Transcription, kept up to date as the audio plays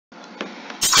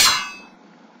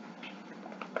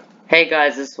Hey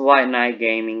guys, this is White Knight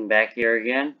Gaming back here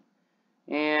again,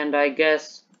 and I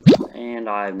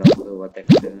have no clue what they're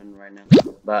doing right now,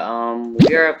 but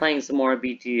we are playing some more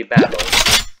BT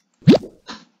Battles.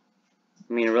 I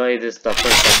mean, really, this is the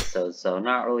first episode, so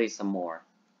not really some more.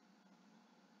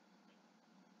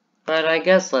 But I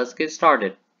guess let's get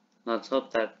started. Let's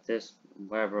hope that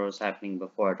whatever was happening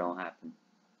before don't happen.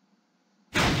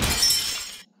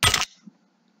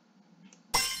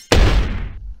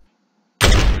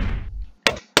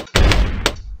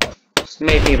 This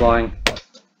may be boring.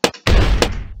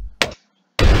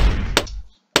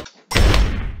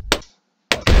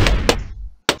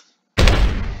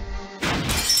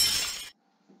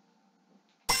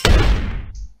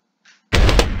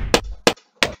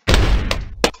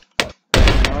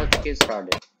 Now let's get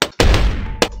started.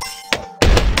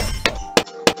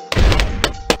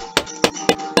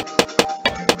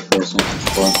 This one's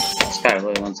cool. This guy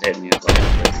really wants to hit me with that.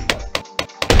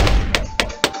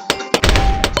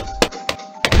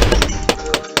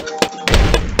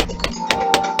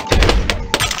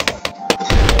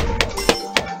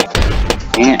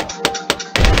 Dang it.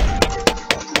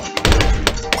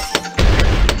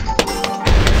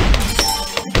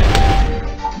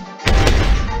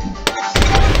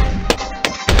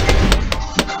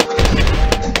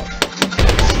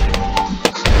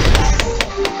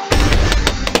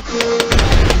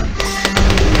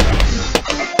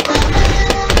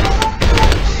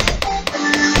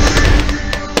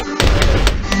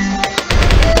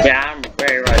 Yeah, I'm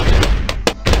very rusty.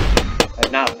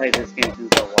 I've not played this game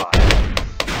since a while.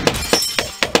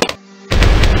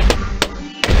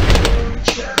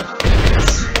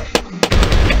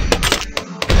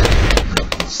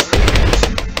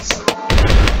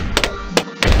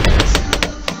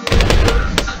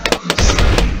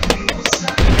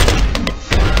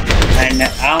 And I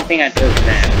don't think I took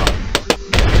that one.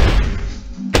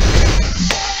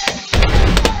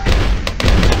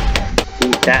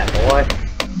 Eat that, boy.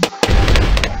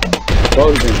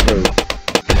 Frozen food.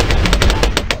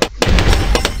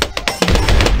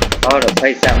 Oh, to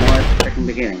place that more at the freaking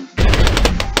beginning.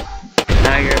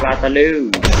 Now you're about to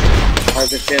lose. How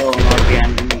does it feel in order to be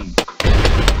underneath?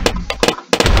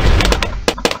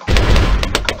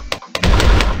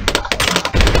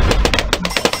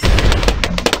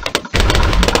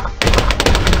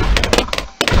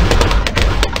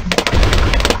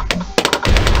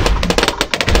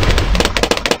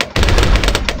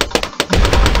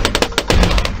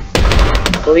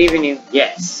 Believe in you.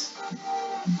 Yes.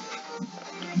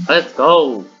 Let's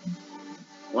go.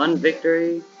 One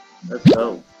victory. Let's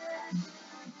go.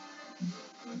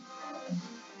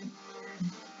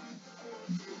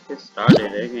 Get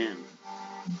started again.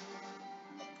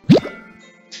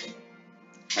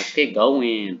 Let's get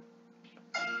going.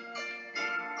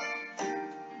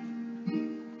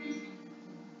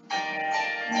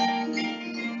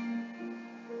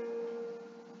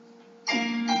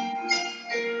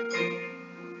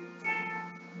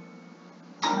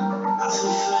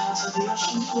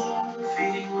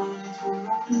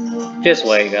 Just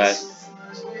wait, guys.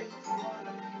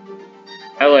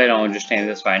 I really don't understand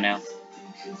this right now.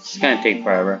 It's gonna take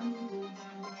forever.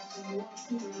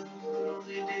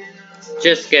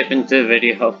 Just skip into the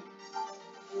video.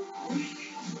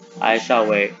 I shall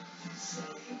wait.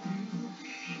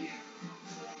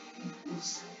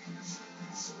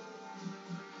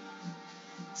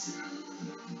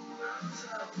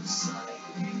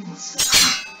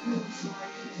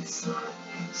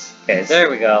 Okay, there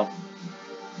we go.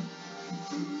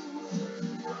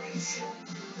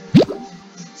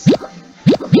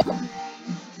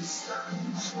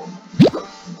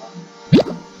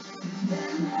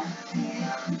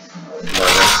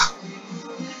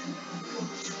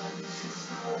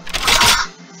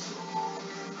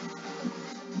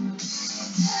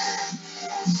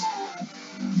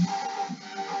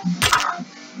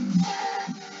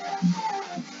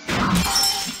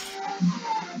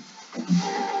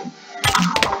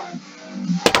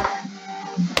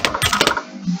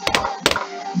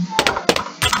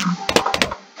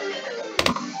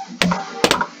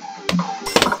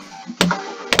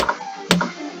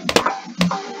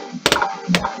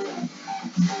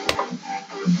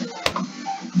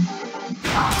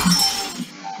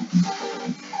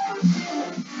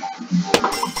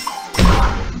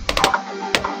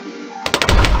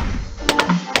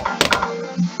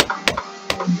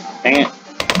 Dang it.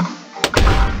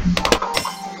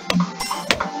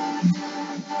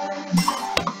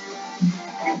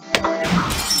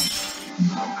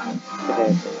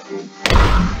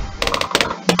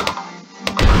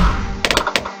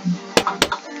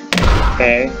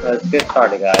 Okay, let's get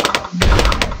started, guys.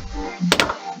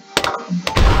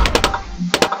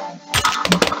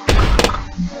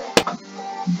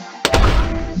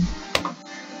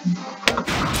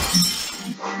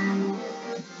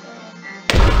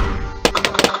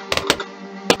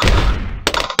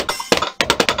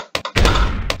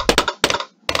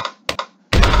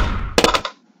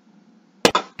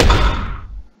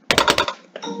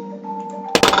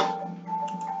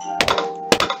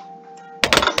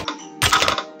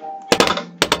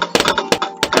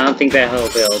 think that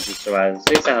he'll be able to survive. At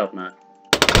least I hope not.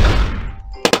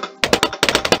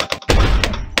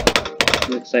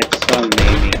 Looks like some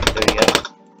maybe. So, yep.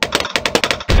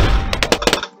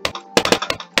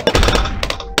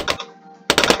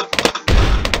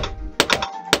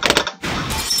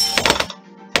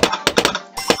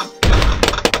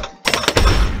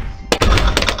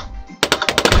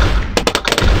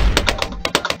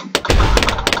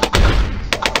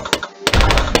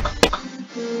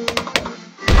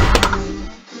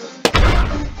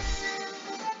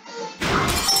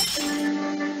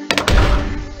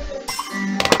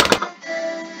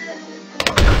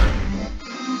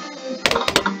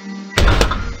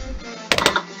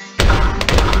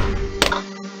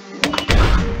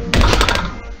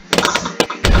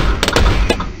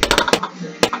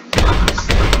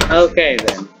 Okay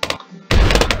then.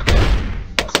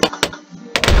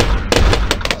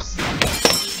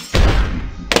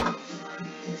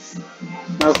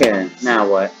 Okay, now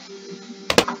what?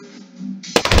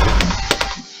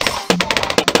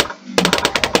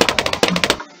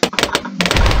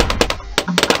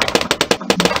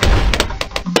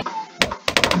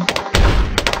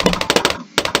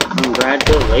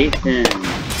 Congratulations!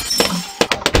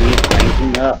 He's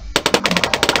ranking up.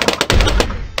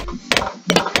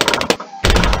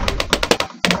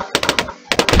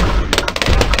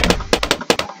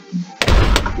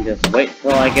 Just wait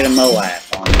till I get a Moab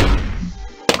on me.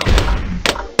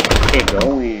 Get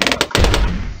going.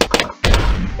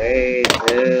 3,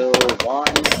 2,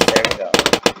 1. There we go.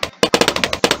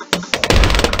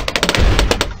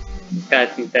 This guy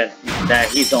thinks that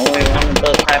he's only one of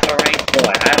those type of ranks. Boy, I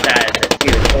have that as a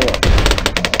tier 4.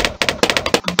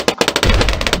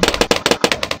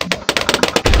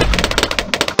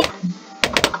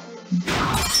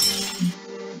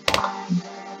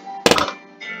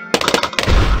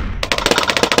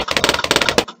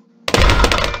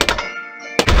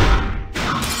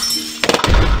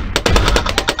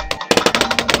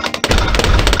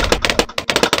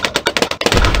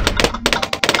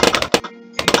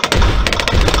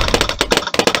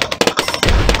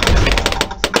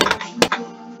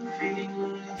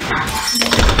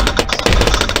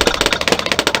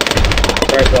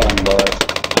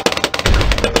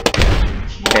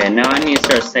 Okay, now I need to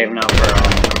start saving up for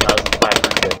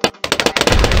 1,500.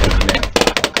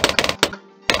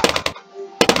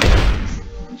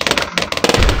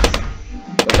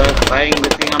 Good luck fighting the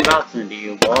thing I'm about to do,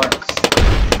 you boys.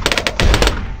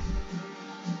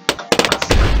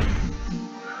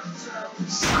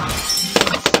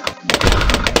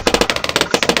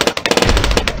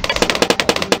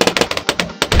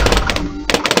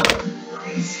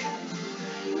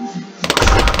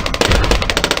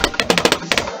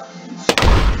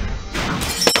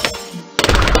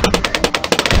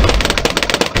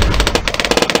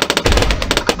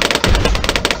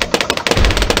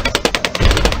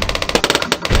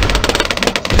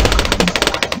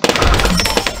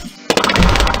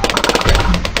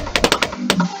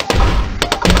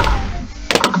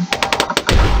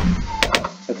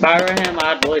 If I were him,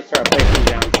 I'd really start placing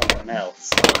down something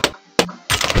else.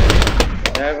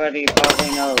 Everybody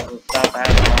probably knows what's about to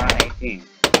happen around 18.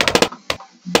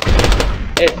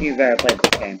 If you've ever played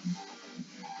this game.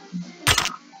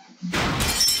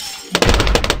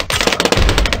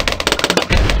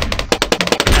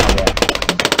 Now what?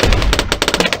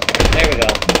 There we go.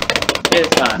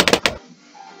 It's time.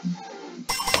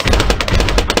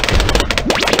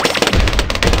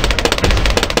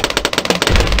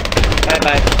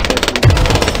 Bye-bye.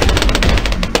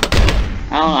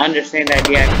 I don't understand that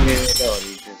deactivated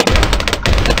ability. Just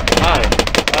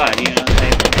you know what I'm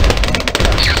saying?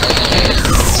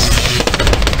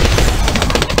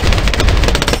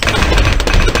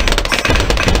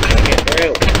 Get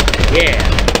through. Yeah.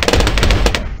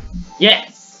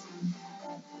 Yes.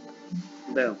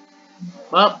 Boom.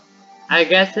 Well, I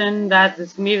guess then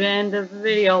that's gonna be the end of the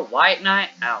video. White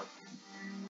Knight out.